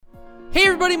Hey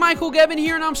everybody, Michael Gebbin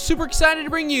here, and I'm super excited to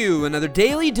bring you another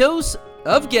daily dose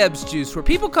of GEBBS juice, where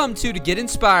people come to get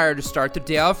inspired to start their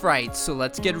day off right. So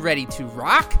let's get ready to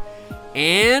rock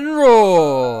and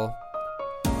roll.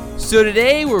 So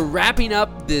today we're wrapping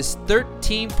up this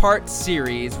 13-part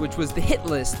series, which was the hit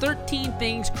list, 13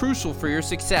 things crucial for your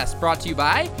success, brought to you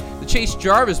by the Chase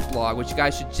Jarvis blog, which you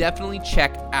guys should definitely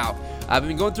check out. I've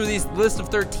been going through these list of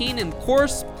 13, and of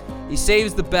course, he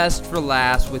saves the best for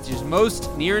last, which is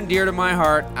most near and dear to my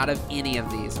heart out of any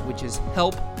of these, which is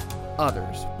help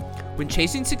others. When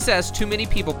chasing success, too many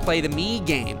people play the me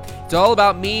game. It's all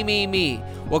about me, me, me.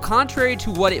 Well, contrary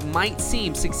to what it might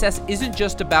seem, success isn't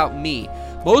just about me.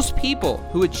 Most people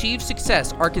who achieve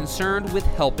success are concerned with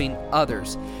helping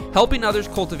others. Helping others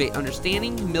cultivate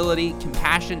understanding, humility,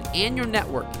 compassion, and your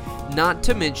network, not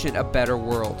to mention a better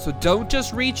world. So don't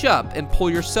just reach up and pull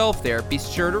yourself there. Be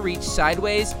sure to reach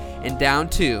sideways and down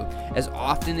too, as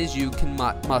often as you can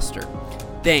muster.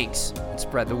 Thanks, and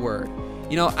spread the word.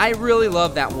 You know, I really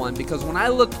love that one, because when I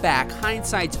look back,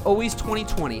 hindsight's always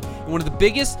 20/20, and one of the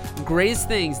biggest, greatest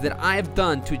things that I've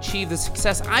done to achieve the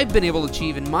success I've been able to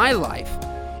achieve in my life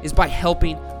is by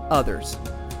helping others.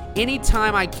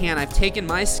 Anytime I can, I've taken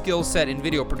my skill set in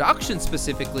video production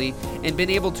specifically and been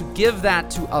able to give that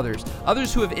to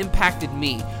others who have impacted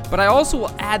me. But I also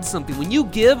will add something. When you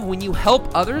give, when you help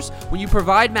others, when you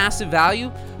provide massive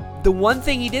value, the one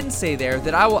thing he didn't say there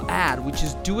that I will add, which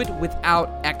is do it without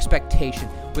expectation.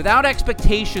 Without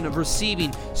expectation of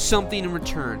receiving something in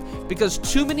return. Because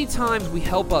too many times we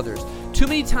help others. Too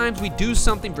many times we do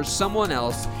something for someone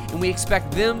else and we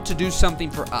expect them to do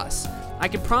something for us. I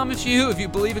can promise you, if you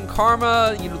believe in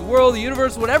karma, the world, the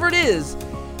universe, whatever it is,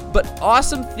 but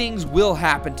awesome things will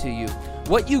happen to you.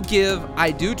 What you give, I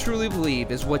do truly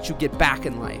believe, is what you get back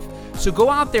in life. So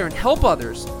go out there and help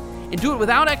others. And do it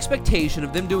without expectation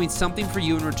of them doing something for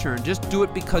you in return. Just do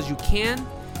it because you can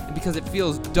and because it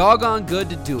feels doggone good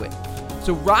to do it.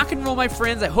 So rock and roll, my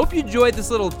friends. I hope you enjoyed this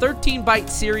little 13-bite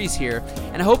series here,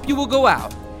 and I hope you will go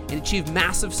out and achieve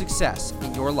massive success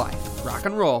in your life. Rock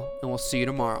and roll, and we'll see you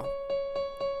tomorrow.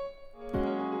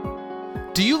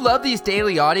 Do you love these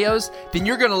daily audios? Then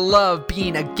you're going to love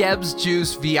being a GEBBS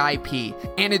Juice VIP,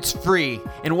 and it's free.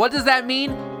 And what does that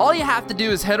mean? All you have to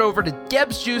do is head over to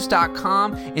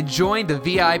GEBBSjuice.com and join the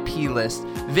VIP list.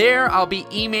 There, I'll be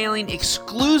emailing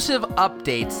exclusive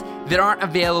updates that aren't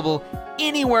available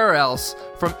anywhere else.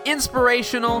 From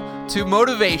inspirational to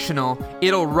motivational,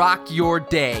 it'll rock your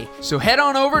day. So head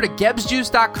on over to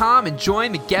GEBBSjuice.com and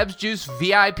join the GEBBS Juice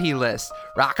VIP list.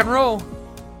 Rock and roll.